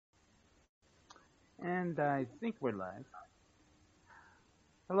And I think we're live.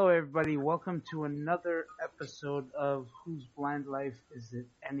 Hello, everybody. Welcome to another episode of Whose Blind Life Is It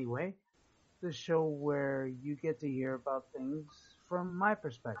Anyway? The show where you get to hear about things from my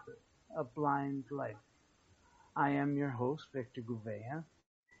perspective, a blind life. I am your host, Victor Gouveia,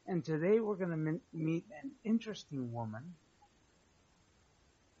 and today we're going to meet an interesting woman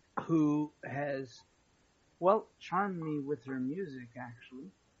who has, well, charmed me with her music, actually.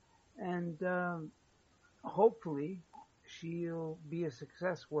 And hopefully she'll be a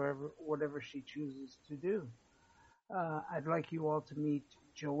success whatever she chooses to do. I'd like you all to meet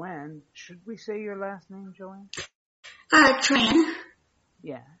Joanne. Should we say your last name, Joanne? Tran.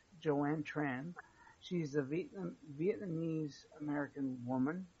 Yeah, Joanne Tran. She's a Vietnamese American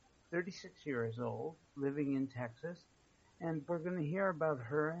woman, 36 years old, living in Texas. And we're going to hear about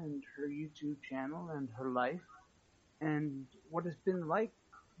her and her YouTube channel and her life and what it's been like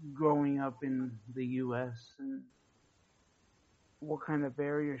growing up in the U.S. and what kind of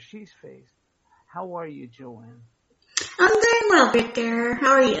barriers she's faced. How are you, Joanne? I'm doing well, Victor.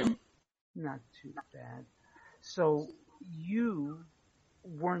 How are you? Not too bad. So, you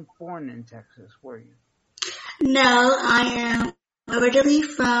weren't born in Texas, were you? No, I am originally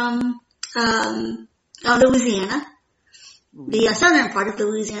from Louisiana, the southern part of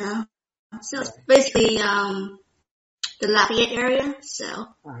Louisiana. So it's basically the Lafayette area. So.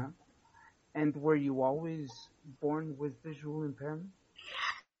 Uh-huh. And were you always born with visual impairment?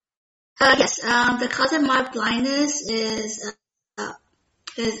 Yes. The cause of my blindness is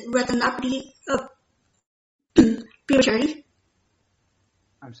retinopathy of prematurity.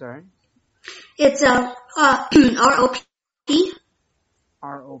 I'm sorry? It's ROP.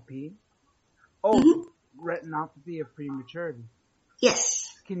 ROP? Oh, retinopathy of prematurity.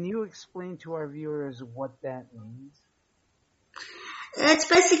 Yes. Can you explain to our viewers what that means? It's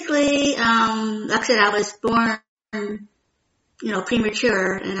basically, like I said, I was born,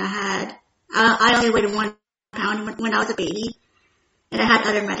 premature, and I only weighed 1 pound when I was a baby, and I had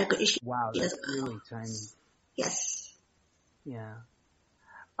other medical issues. Wow, that's really tiny. Yes. Yeah.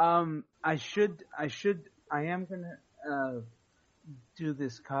 I am gonna, do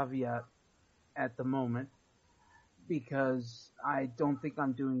this caveat at the moment because I don't think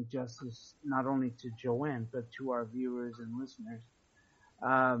I'm doing justice not only to Joanne, but to our viewers and listeners.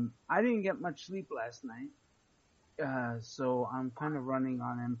 I didn't get much sleep last night, so I'm kind of running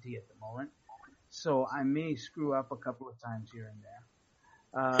on empty at the moment. So I may screw up a couple of times here and there.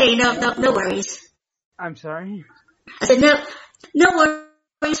 Hey, no worries. I'm sorry? I said no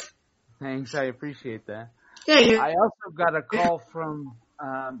worries. Thanks, I appreciate that. Yeah, I also got a call from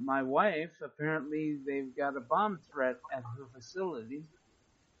my wife. Apparently they've got a bomb threat at her facility.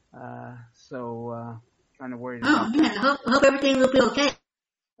 So kind of worried about that. I hope everything will be okay.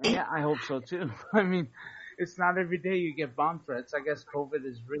 Yeah, I hope so too. I mean, it's not every day you get bomb threats. I guess COVID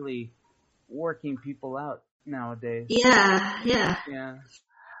is really working people out nowadays. Yeah. Yeah.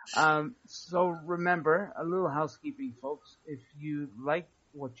 So remember, a little housekeeping, folks. If you like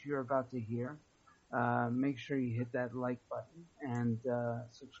what you're about to hear, make sure you hit that like button and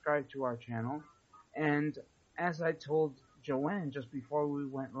subscribe to our channel. And as I told Joanne just before we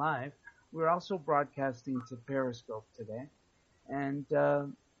went live, we're also broadcasting to Periscope today. And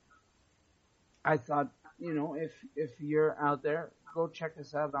I thought, if you're out there, go check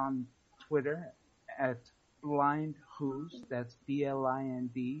us out on Twitter at Blind Whose. That's BLINDWHOSE,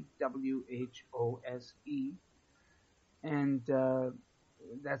 and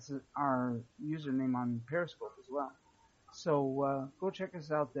that's our username on Periscope as well. So go check us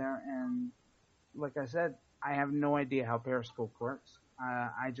out there. And like I said, I have no idea how Periscope works.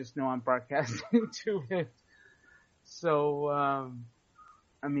 I just know I'm broadcasting to it. So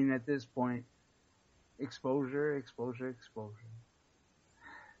I mean, at this point, exposure.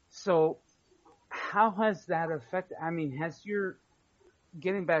 So, how has that affected? I mean,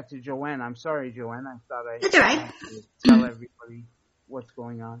 getting back to Joanne? I'm sorry, Joanne. I thought That's all right. had to tell everybody what's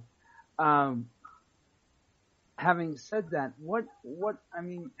going on. Having said that, I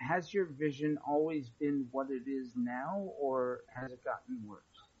mean, has your vision always been what it is now, or has it gotten worse?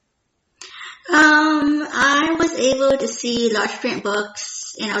 I was able to see large print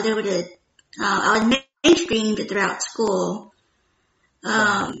books, and I was able to. I was mainstreamed throughout school,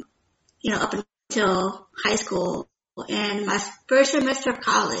 up until high school, and my first semester of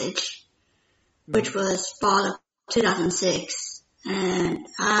college, which was fall of 2006, and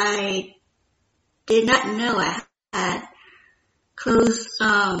I did not know I had closed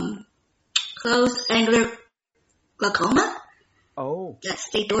angular glaucoma. Oh. That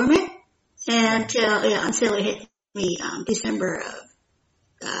stayed dormant until it hit me December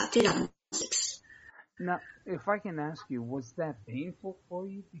of 2006. Now, if I can ask you, was that painful for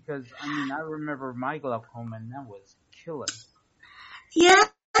you? Because I mean, I remember my glaucoma, and that was killer. Yeah,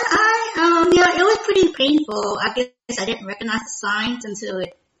 it was pretty painful. I guess I didn't recognize the signs until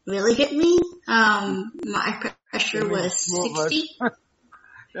it really hit me. My pressure was 60.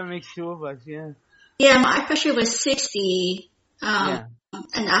 That makes two of us, yeah. Yeah, my eye pressure was 60. Yeah.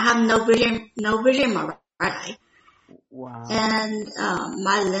 And I have no vision in my right eye. Wow. And,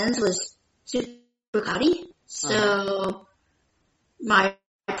 my lens was super cloudy. So my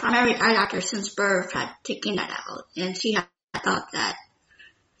primary eye doctor since birth had taken that out, and she had thought that,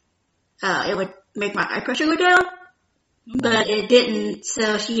 it would make my eye pressure go down, but it didn't.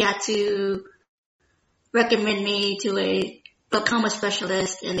 So she had to recommend me to a glaucoma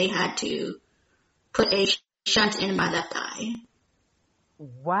specialist, and they had to put a shunt in my left eye.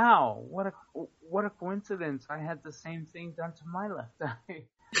 Wow, what a coincidence! I had the same thing done to my left eye.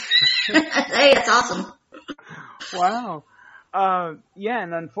 Hey, that's awesome. Wow. Yeah,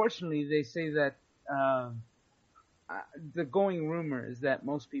 and unfortunately, they say that the going rumor is that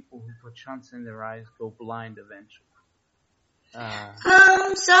most people who put shunts in their eyes go blind eventually.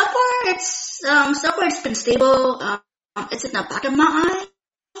 So far it's been stable. It's in the back of my eye,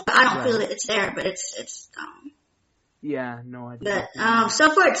 but I don't feel that it's there. But it's Yeah, no, I. But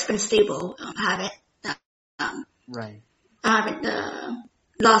so far it's been stable. I haven't Right. I haven't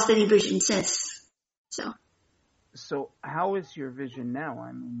lost any vision since. So how is your vision now?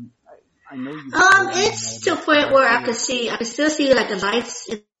 I mean, I know you. It's to a point where I can still see like the lights,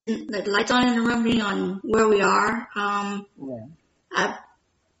 like the lights on in the room, depending on where we are. I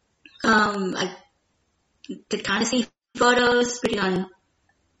could kind of see photos, depending on,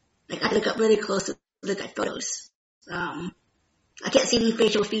 like, I could look up really close to look at photos. I can't see any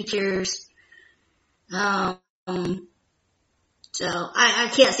facial features. So I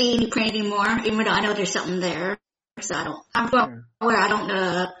can't see any print anymore, even though I know there's something there. So I'm from where I don't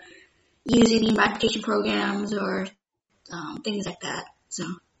use any magnification programs or things like that. So.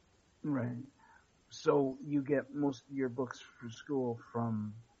 Right. So you get most of your books for school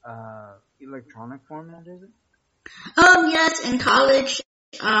from electronic format, is it? Yes, in college,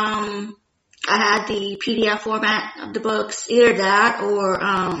 I had the PDF format of the books, either that or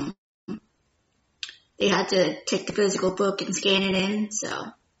they had to take the physical book and scan it in.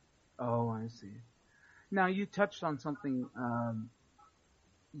 So. Oh, I see. Now you touched on something.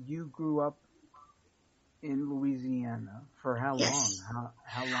 You grew up in Louisiana for how long?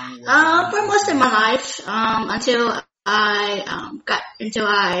 How long? For most of my life, until I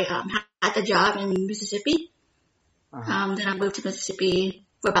had the job in Mississippi. Then I moved to Mississippi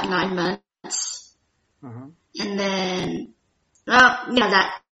for about 9 months, and then,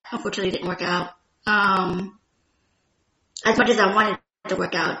 that unfortunately didn't work out. As much as I wanted it to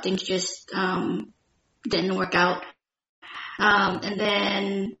work out, things just didn't work out. And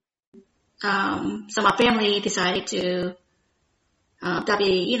then. So my family decided to,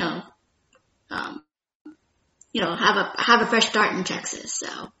 probably, have a fresh start in Texas.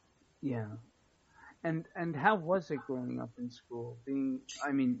 So. Yeah. And how was it growing up in school?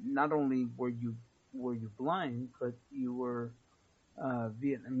 Not only were you blind, but you were,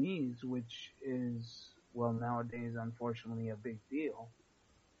 Vietnamese, which is, well, nowadays, unfortunately, a big deal.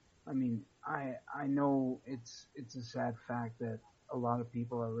 I mean, I know it's a sad fact that a lot of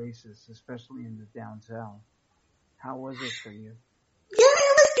people are racist, especially in the down south. How was it for you?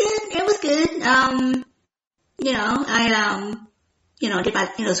 Yeah, it was good. I did my,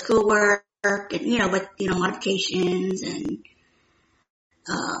 schoolwork, and, with, modifications and,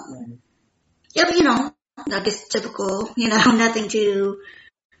 but, I guess typical, nothing too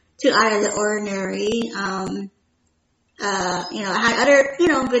out of the ordinary. I had other,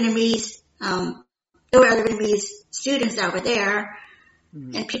 Vietnamese, there were other Vietnamese students that were there,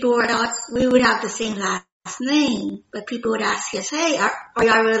 and people we would have the same last name, but people would ask us, hey, are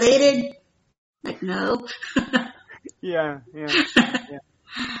y'all related? Like, no. Yeah.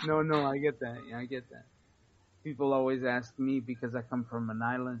 No, I get that. Yeah, I get that. People always ask me, because I come from an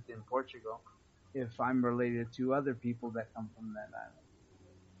island in Portugal, if I'm related to other people that come from that island,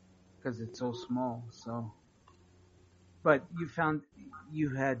 because it's so small, so. But you found you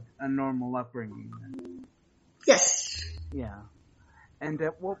had a normal upbringing then? Yes. Yeah. And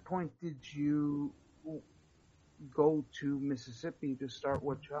at what point did you go to Mississippi to start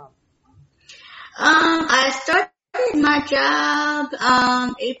what job? I started my job,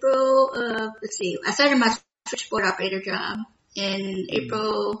 I started my switchboard operator job in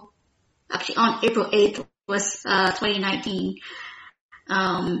April 8th was, 2019,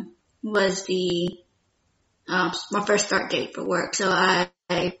 was my first start date for work. So I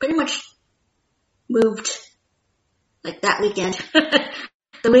pretty much moved like that weekend.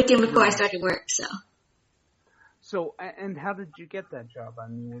 The weekend before I started work, so. So, and how did you get that job? I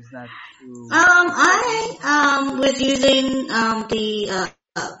mean, was that through? I was using the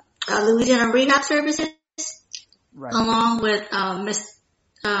Louisiana Rehab Services, Right. along with Miss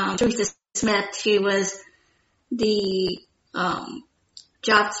Teresa Smith. She was the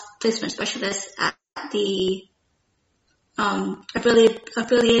job placement specialist at the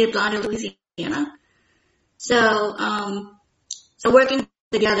affiliated Blonde in Louisiana. So working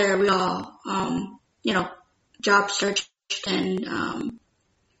together, we all job searched and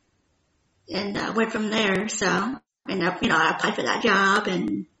went from there. So, and I applied for that job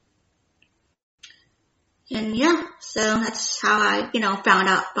and yeah, so that's how I, found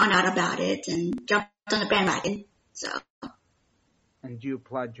out about it and jumped on the bandwagon. So. And you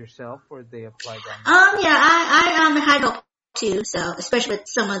applied yourself, or they applied on you? Yeah, I had help too. So, especially with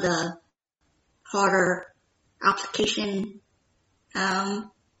some of the harder application,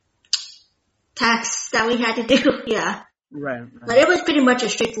 tasks that we had to do. Yeah. Right. But it was pretty much a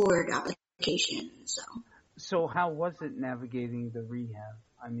straightforward application. So how was it navigating the rehab?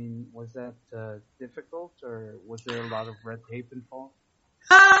 I mean, was that difficult, or was there a lot of red tape involved?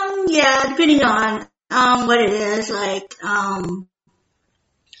 Yeah, depending on what it is. Like, I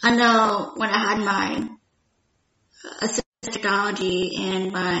know when I had my assistive technology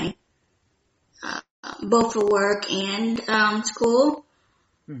and my both for work and school,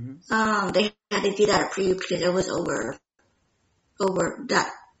 they had to get that approved because it was over that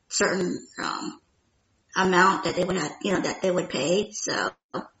certain amount that they would have, that they would pay. So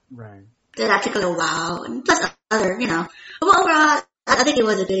right. That took a little while, and plus other, but overall, I think it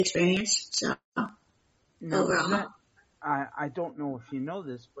was a good experience. So overall, I don't know if you know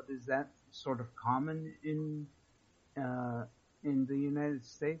this, but is that sort of common in the United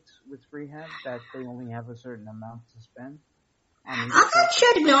States with rehab, that they only have a certain amount to spend? I'm not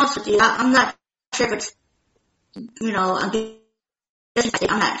sure, to be honest with you. I'm not sure if it's,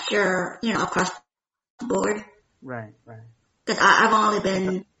 I'm not sure, across the board. Right. Because I've only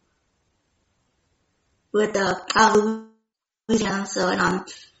been with Louisiana, so, and I'm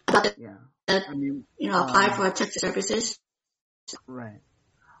about to, apply for Texas services. Right.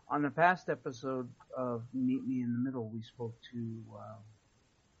 On a past episode of Meet Me in the Middle, we spoke to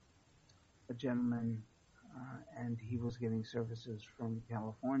a gentleman, and he was getting services from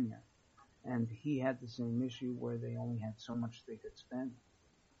California. And he had the same issue where they only had so much they could spend.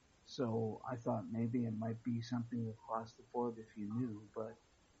 So I thought maybe it might be something across the board if you knew, but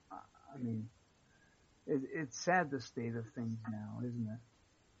I mean, it's sad the state of things now, isn't it?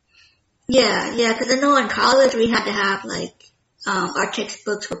 Yeah, because I know in college we had to have our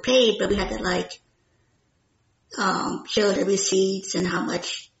textbooks were paid, but we had to show the receipts and how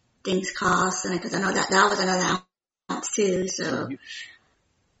much things cost, and because I know that was another amount too. So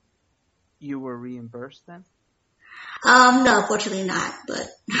you were reimbursed then? No, fortunately not, but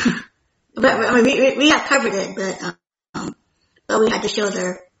I mean, we got covered it, but we had to show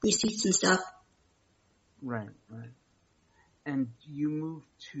their receipts and stuff. Right. And you moved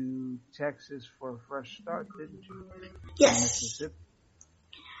to Texas for a fresh start, didn't you? Yes. Mississippi?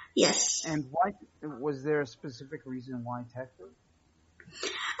 Yes. And why, was there a specific reason why Texas?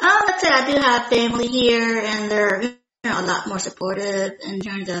 Let's say I do have family here, and they're, a lot more supportive in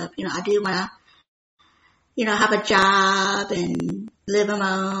terms of, I do want to, have a job and live on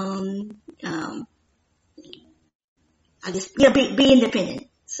my own. I just, be independent.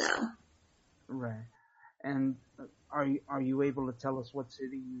 So. Right. And are you able to tell us what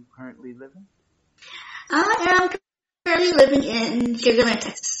city you currently live in? I am currently living in Sugar Land,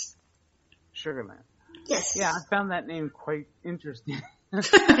 Texas. Sugar Land. Yes. Yeah, I found that name quite interesting.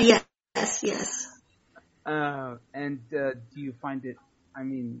 Yes. And do you find it? I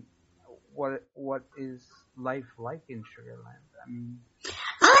mean, what is life like in Sugar Land? I mean,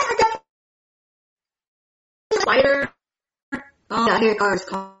 quieter. I hear cars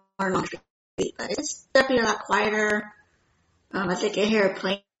going on the street, but it's definitely a lot quieter. I think I hear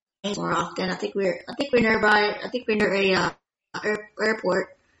planes more often. I think we're nearby. I think we're near a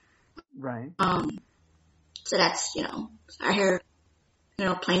airport. Right. So that's I hear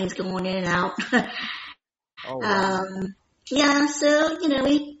planes going in and out. Oh. Wow. Yeah. So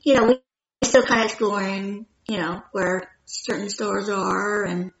we still kind of exploring where certain stores are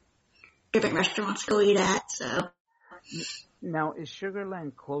and different restaurants to go eat at. So. Now, is Sugar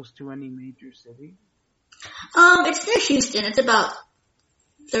Land close to any major city? It's near Houston. It's about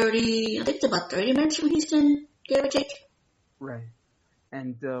 30 minutes from Houston, give or take. Right.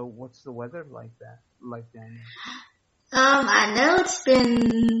 And what's the weather like down there?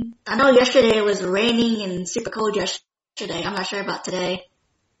 I know yesterday it was raining and super cold yesterday. I'm not sure about today.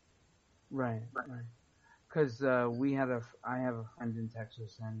 Right, right. Because I have a friend in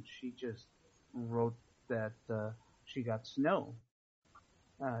Texas, and she just wrote that she got snow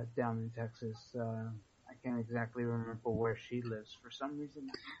down in Texas. I can't exactly remember where she lives. For some reason,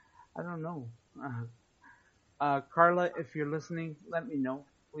 I don't know. Carla, if you're listening, let me know,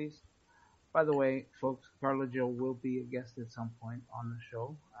 please. By the way, folks, Carla Joe will be a guest at some point on the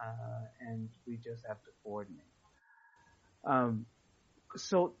show, and we just have to coordinate. Um,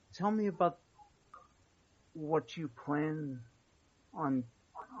 so tell me about what you plan on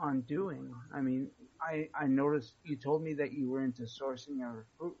doing. I mean, I noticed you told me that you were into sourcing and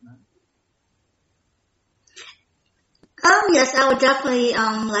recruitment. Yes, I would definitely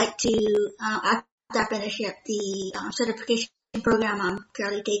like to after I finish up the certification program I'm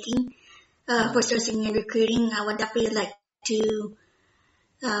currently taking for Right. sourcing and recruiting. I would definitely like to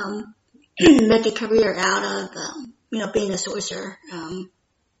um, make a career out of being a sourcer.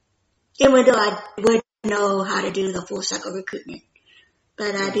 Even though I would know how to do the full cycle recruitment,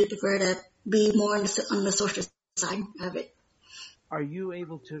 but I Right. do prefer to be more on the sourcer side of it. Are you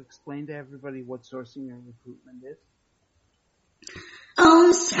able to explain to everybody what sourcing and recruitment is?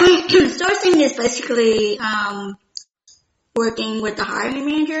 Sourcing is basically working with the hiring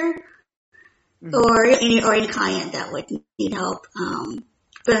manager Mm-hmm. or any client that would need help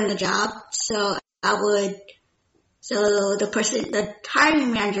filling the job. So the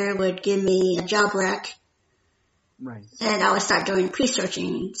hiring manager would give me a job rec, Right. and I would start doing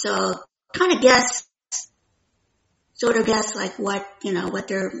pre-searching. So kind of guess like what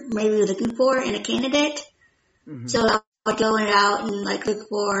they're maybe looking for in a candidate. Mm-hmm. So I would go out and like look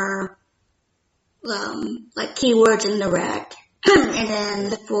for like keywords in the rec, and then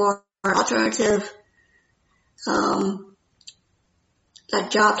look for alternative um,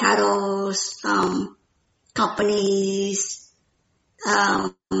 like job titles, companies,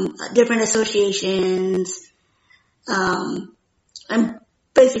 different associations, and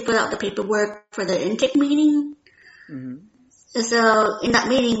basically fill out the paperwork for the intake meeting. Mm-hmm. And so in that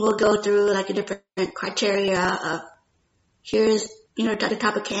meeting, we'll go through like a different criteria of here's the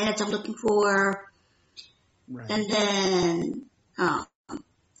type of candidates I'm looking for, Right. and then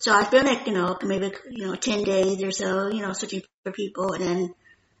so I spend like maybe 10 days or so searching for people, and then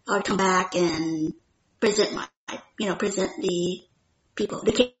I would come back and present present the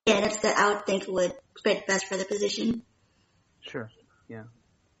candidates that I would think would fit best for the position. Sure. Yeah.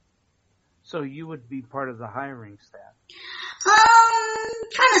 So you would be part of the hiring staff.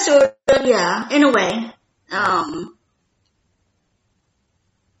 Kind of, sort of, yeah, in a way. Right.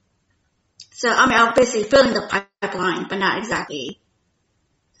 So I mean, I'm basically filling the pipeline, but not exactly.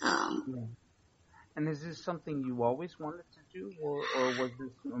 Um, Yeah. And is this something you always wanted to do, or was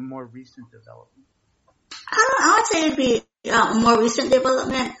this a more recent development? I would say it'd be a more recent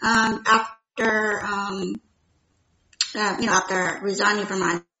development. After resigning from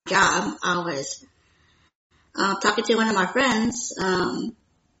my job, I was talking to one of my friends,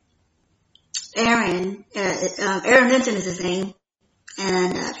 Aaron. Aaron Vincent is his name,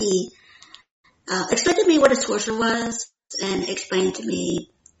 and he explained to me what a sourcer was, and explained to me,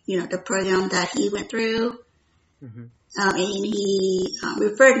 the program that he went through. Mm-hmm. And he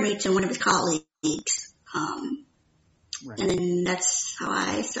referred me to one of his colleagues. Right. And then that's how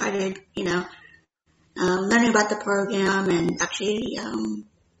I started, learning about the program and actually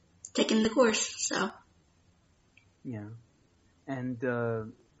taking the course. So, Yeah. And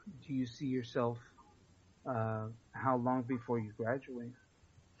do you see yourself? How long before you graduate?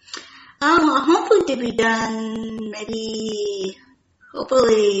 hopefully to be done maybe,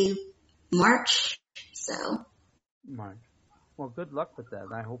 hopefully March. So, March. Well, good luck with that.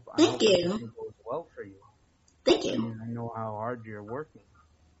 I thank hope you. everything goes well for you. Thank I you. mean, I know how hard you're working,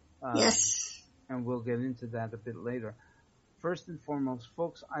 um, Yes. and we'll get into that a bit later. First and foremost,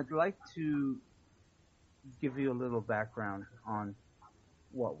 folks, I'd like to give you a little background on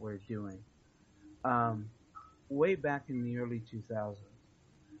what we're doing. Um, Way back in the early 2000s,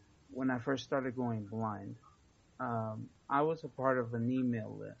 when I first started going blind, I was a part of an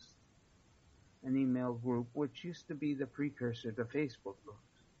email list, an email group, which used to be the precursor to Facebook groups.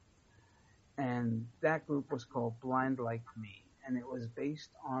 And that group was called Blind Like Me. And it was based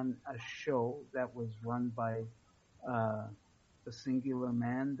on a show that was run by uh, a singular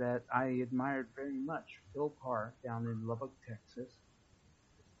man that I admired very much, Phil Parr, down in Lubbock, Texas.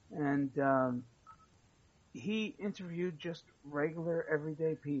 And he interviewed just regular,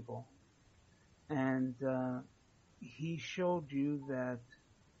 everyday people. And he showed you that,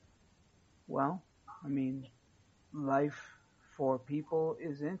 well, I mean, life for people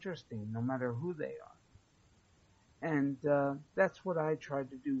is interesting, no matter who they are. And that's what I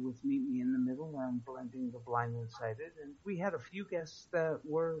tried to do with Meet Me in the Middle. I'm blending the blind and sighted. And we had a few guests that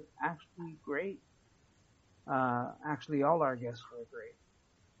were actually great. Actually, all our guests were great.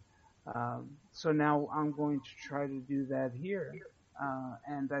 So now I'm going to try to do that here.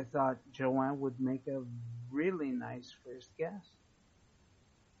 And I thought Joanne would make a really nice first guest,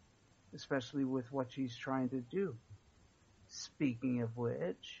 especially with what she's trying to do. Speaking of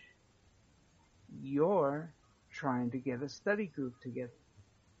which, you're trying to get a study group together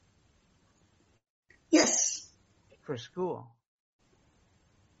Yes. for school.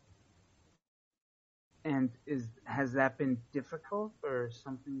 And has that been difficult or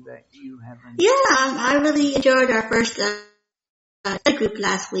something that you haven't? Yeah, I really enjoyed our first study group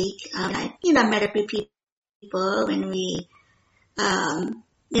last week. I met a few people and we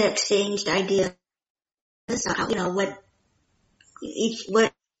exchanged ideas on how, what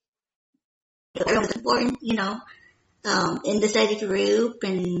everyone's important, in the study group,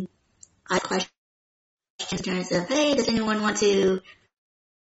 and I had questions in terms of, hey, does anyone want to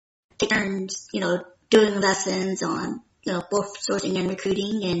take turns, doing lessons on, both sourcing and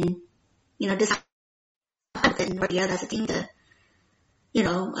recruiting, and, decide and work together as a team to,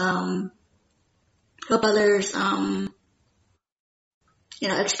 help others,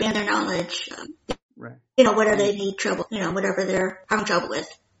 expand their knowledge, Right. whatever they need trouble, whatever they're having trouble with.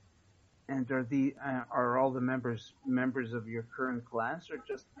 And are all the members of your current class, or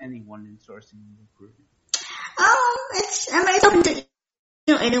just anyone in sourcing and recruiting? It's open to,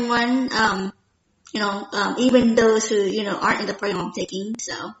 anyone, even those who, aren't in the program I'm taking,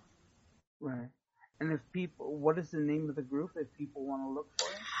 so. Right. And what is the name of the group if people want to look for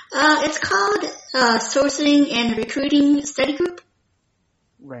it? It's called, Sourcing and Recruiting Study Group.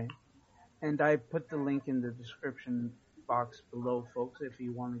 Right. And I put the link in the description box below, folks, if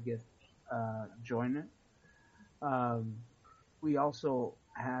you want to join it. We also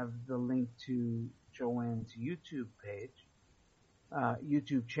have the link to Joanne's YouTube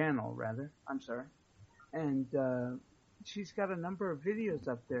channel, rather. I'm sorry. And she's got a number of videos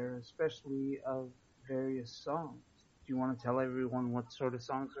up there, especially of various songs. Do you want to tell everyone what sort of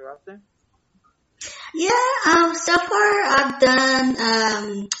songs are up there? Yeah, so far I've done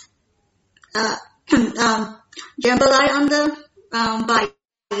Jambalaya on the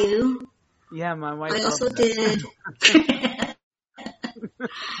Bayou. Yeah, my wife. I also did.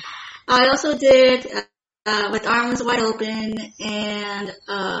 I also did With Arms Wide Open and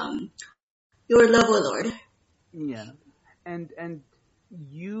Your Love, O Lord. Yeah, and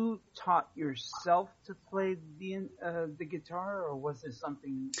you taught yourself to play the guitar, or was this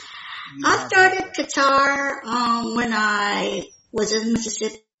something? I started guitar when I was in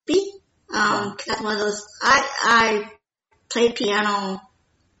Mississippi. That's one of those. I played piano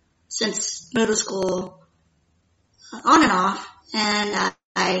since middle school, on and off, and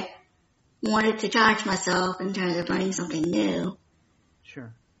I wanted to challenge myself in terms of learning something new.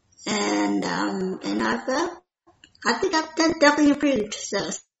 Sure. And I think I've definitely improved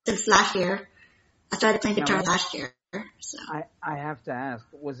since last year. I started playing guitar last year. So I have to ask,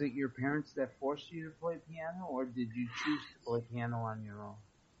 was it your parents that forced you to play piano, or did you choose to play piano on your own?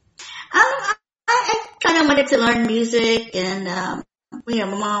 I kind of wanted to learn music, and my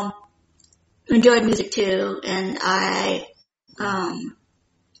mom enjoyed music too, and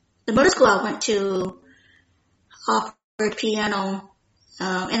the middle school I went to offered piano,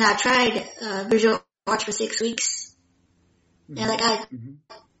 and I tried visual arts for 6 weeks, and I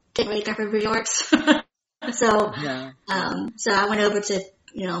didn't really care for visual arts. So, so I went over to,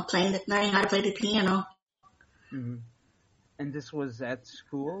 learning how to play the piano. Mm-hmm. And this was at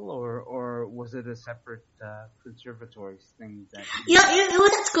school, or was it a separate conservatory thing? It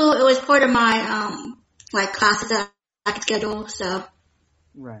was at school. It was part of my classes that I could schedule. So.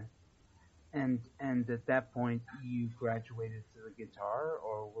 Right. And at that point, you graduated to the guitar,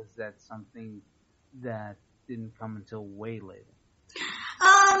 or was that something that didn't come until way later?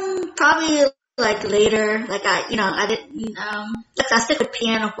 Probably later. I didn't. I stuck with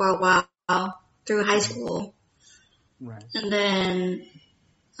piano for a while through high school. Right. And then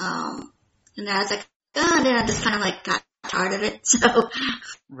I was like, and then I just kind of got tired of it. So.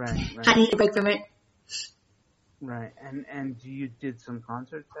 Right. I need a break from it. Right. And you did some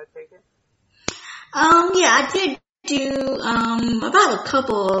concerts, I take it? Yeah, I did do about a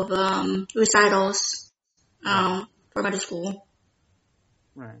couple of recitals for middle school.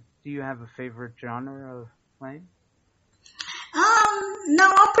 Right. Do you have a favorite genre of playing?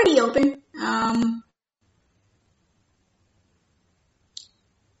 No, I'm pretty open.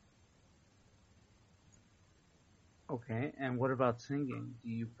 Okay. And what about singing? Do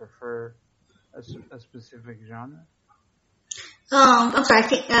you prefer a specific genre? I'm sorry.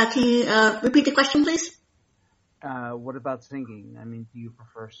 Can you repeat the question, please? What about singing? I mean, do you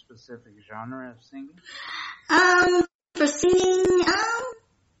prefer a specific genre of singing? For singing, I'm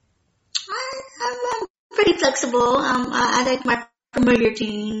pretty flexible. I like my familiar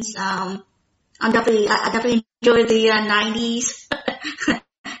tunes. I definitely enjoy the 90s,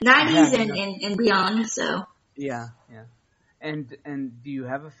 90s Yeah, yeah, and beyond. So, yeah, yeah. And do you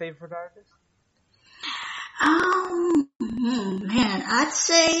have a favorite artist? man, I'd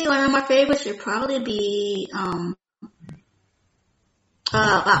say one of my favorites would probably be, wow,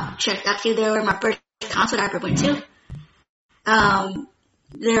 check. Actually, they were my first concert I ever went to. Um,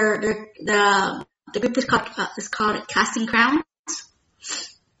 the group is called Casting Crown.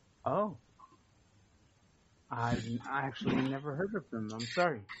 Oh, I actually never heard of them. I'm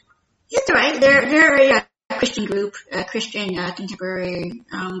sorry. It's alright. They're a Christian group, a Christian contemporary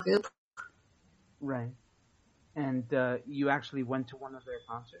group. Right. And you actually went to one of their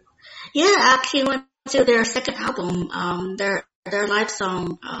concerts? Yeah, I actually went to their second album, their live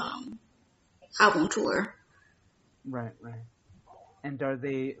song album tour. Right, right. And are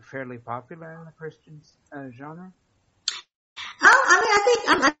they fairly popular in the Christian genre?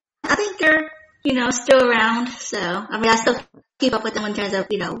 I think they're still around. So I mean, I still keep up with them in terms of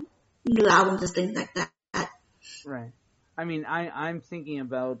new albums and things like that. Right. I mean, I'm thinking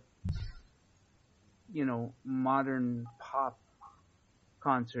about, modern pop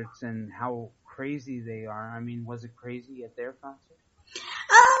concerts and how crazy they are. I mean, was it crazy at their concert?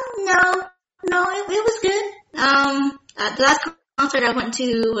 No, it was good. The last concert I went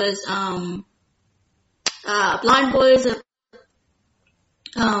to was Blind Boys of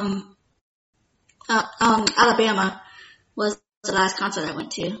um Alabama was the last concert I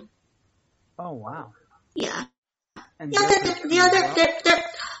went to. Oh, wow. Yeah, And yeah, they're Christian as well?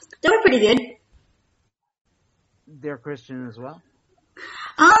 they were pretty good. They're Christian as well?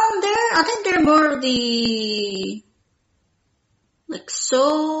 I think they're more of the like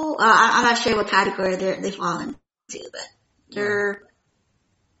soul. I'm not sure what category they fall into, but Right. they're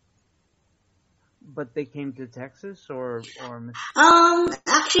But they came to Texas or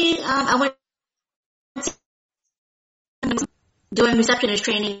actually I went doing receptionist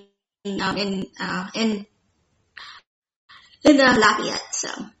training in Lafayette. So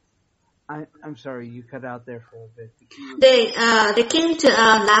I'm sorry, you cut out there for a bit. Could you repeat? they came to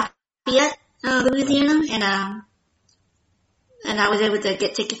Lafayette, Right. Louisiana, and I was able to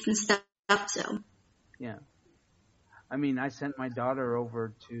get tickets and stuff. So Yeah. I mean, I sent my daughter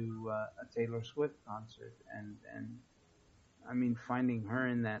over to a Taylor Swift concert, and I mean, finding her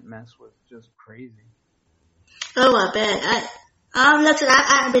in that mess was just crazy. I bet. Look,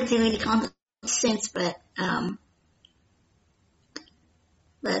 I haven't been to any concerts since, but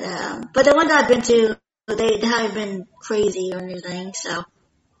the ones I've been to, they haven't been crazy or anything. So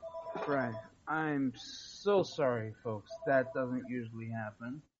Right. I'm so sorry, folks. That doesn't usually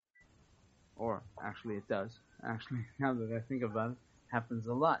happen. Or actually, it does. Actually, now that I think about it, happens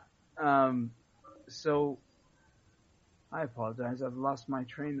a lot. Um, so I apologize. I've lost my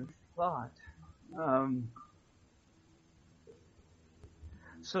train of thought. Um,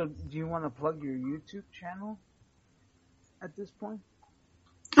 so do you want to plug your YouTube channel at this point?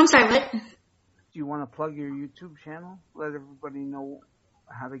 I'm sorry, what? Do you want to plug your YouTube channel? Let everybody know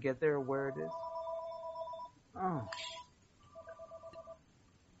how to get there, where it is. Oh,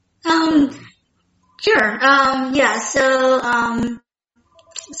 Um, sorry. sure. Yeah.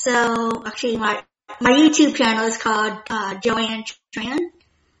 So actually, my YouTube channel is called Joanne Tran.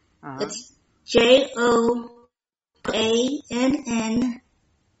 Uh huh. It's JOANN and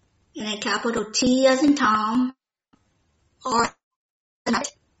then capital T as in Tom, R as in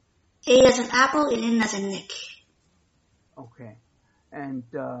A as in Apple, and N as in Nick. Okay. And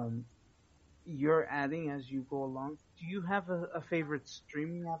you're adding as you go along. Do you have a favorite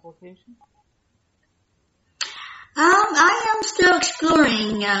streaming application? I am still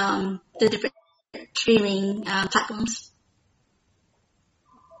exploring the different streaming platforms.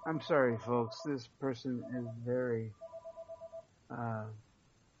 I'm sorry, folks. This person is very, uh,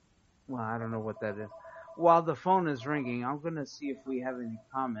 well, I don't know what that is. While the phone is ringing, I'm going to see if we have any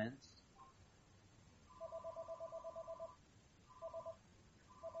comments.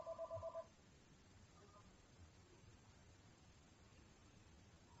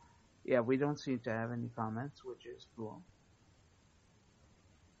 Yeah, we don't seem to have any comments, which is cool.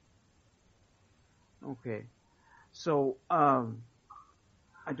 Okay. So,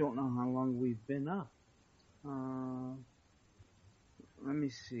 I don't know how long we've been up. Uh, let me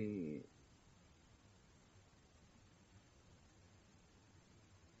see.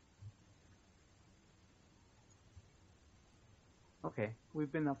 Okay,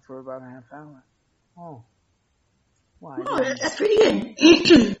 we've been up for about a half hour. Oh, well, I Oh, didn't. that's pretty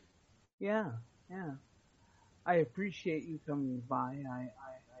good. Yeah, yeah. I appreciate you coming by. I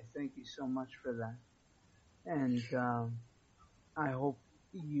thank you so much for that. And I hope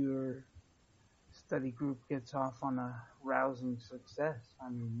your study group gets off on a rousing success. I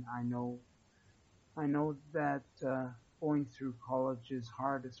mean, I know that going through college is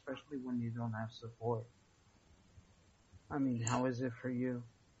hard, especially when you don't have support. I mean, how is it for you?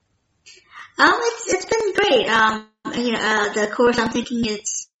 It's been great. The course I'm thinking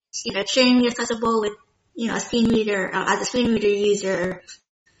it's extremely accessible with a screen reader as a screen reader user,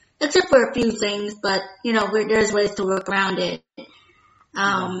 except for a few things, but there's ways to work around it. Right.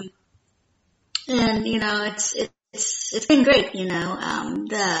 Um, and it's been great.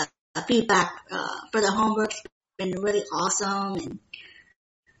 The feedback for the homework's been really awesome, and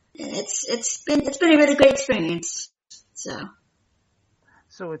it's been a really great experience. So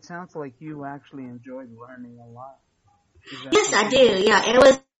So it sounds like you actually enjoyed learning a lot. Is that yes, I something do. that? Yeah, it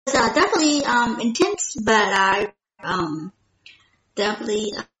was definitely intense, but I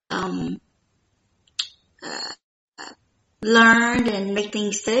definitely um, uh, learned and make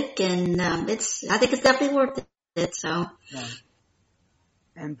things stick, and I think it's definitely worth it. So Right.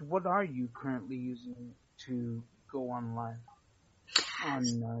 And what are you currently using to go online on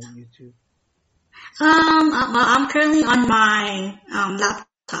YouTube? I'm currently on my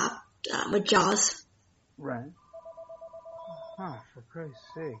laptop with JAWS. Right. Oh, for Christ's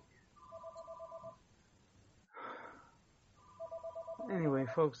sake. Anyway,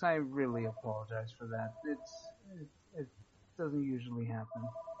 folks, I really apologize for that. It doesn't usually happen,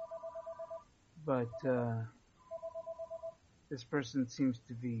 but this person seems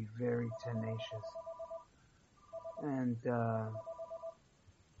to be very tenacious, and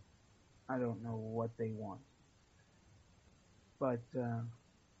I don't know what they want, but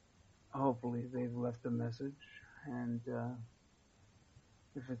hopefully they've left a message, and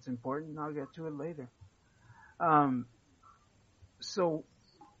if it's important, I'll get to it later. Um, so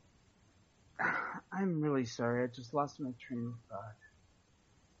I'm really sorry. I just lost my train of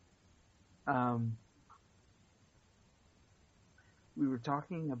thought. We were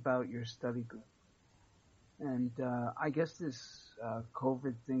talking about your study group, and I guess this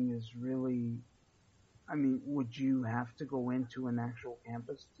COVID thing is really. I mean, would you have to go into an actual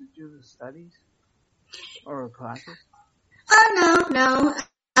campus to do the studies or classes? Oh no.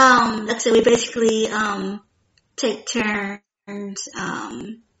 Like I said, we basically take turns.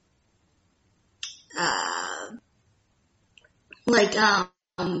 Uh, like I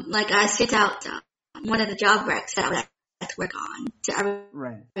sent out one of the job recs that I would have to work on to our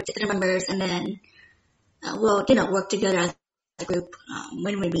Right. particular members, and then we'll work together as a group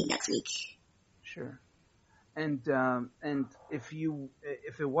when we meet next week. Sure. And if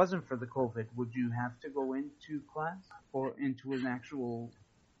it wasn't for the COVID, would you have to go into class or into an actual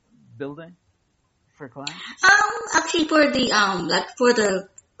building for class? Actually, for the for the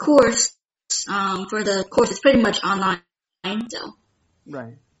course, it's pretty much online. So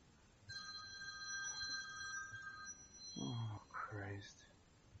Right. Oh Christ.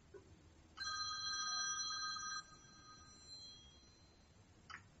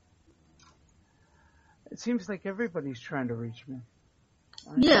 It seems like everybody's trying to reach me.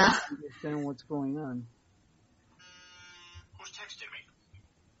 I yeah. don't understand what's going on.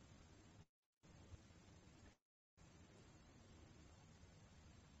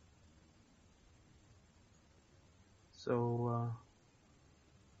 So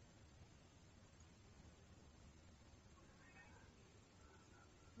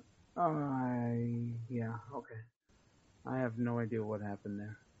I yeah, okay. I have no idea what happened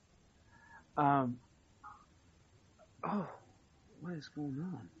there. Um oh, what is going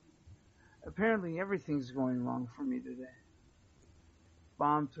on? Apparently everything's going wrong for me today.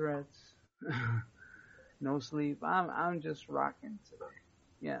 Bomb threats, no sleep. I'm just rocking today.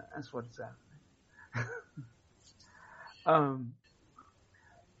 Yeah, that's what's happening. um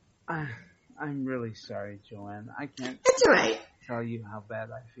I I'm really sorry, Joanne. I can't It's alright. tell you how bad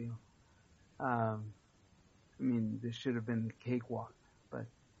I feel. Um I mean, this should have been a cakewalk, but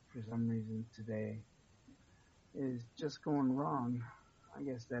for some reason today is just going wrong. I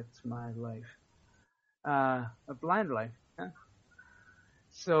guess that's my life. A blind life. Huh?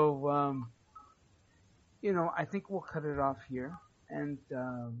 So, I think we'll cut it off here. And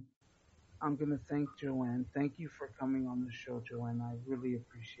I'm going to thank Joanne. Thank you for coming on the show, Joanne. I really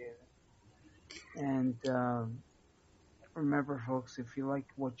appreciate it. And remember, folks, if you like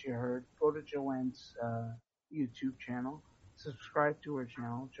what you heard, go to Joanne's YouTube channel, subscribe to her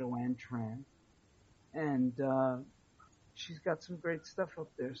channel, Joanne Tran. And she's got some great stuff up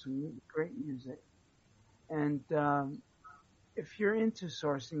there, some great music. And if you're into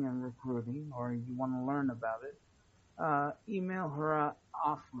sourcing and recruiting, or you want to learn about it, email her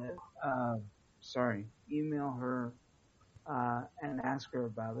email her and ask her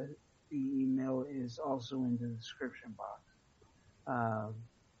about it. The email is also in the description box, uh,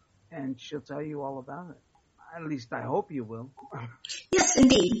 and she'll tell you all about it. At least I hope you will. Yes,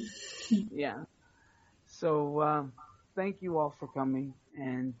 indeed. Yeah. So thank you all for coming,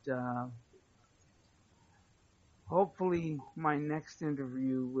 and hopefully my next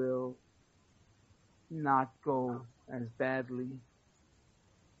interview will not go as badly.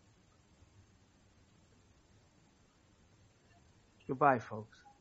 Goodbye, folks.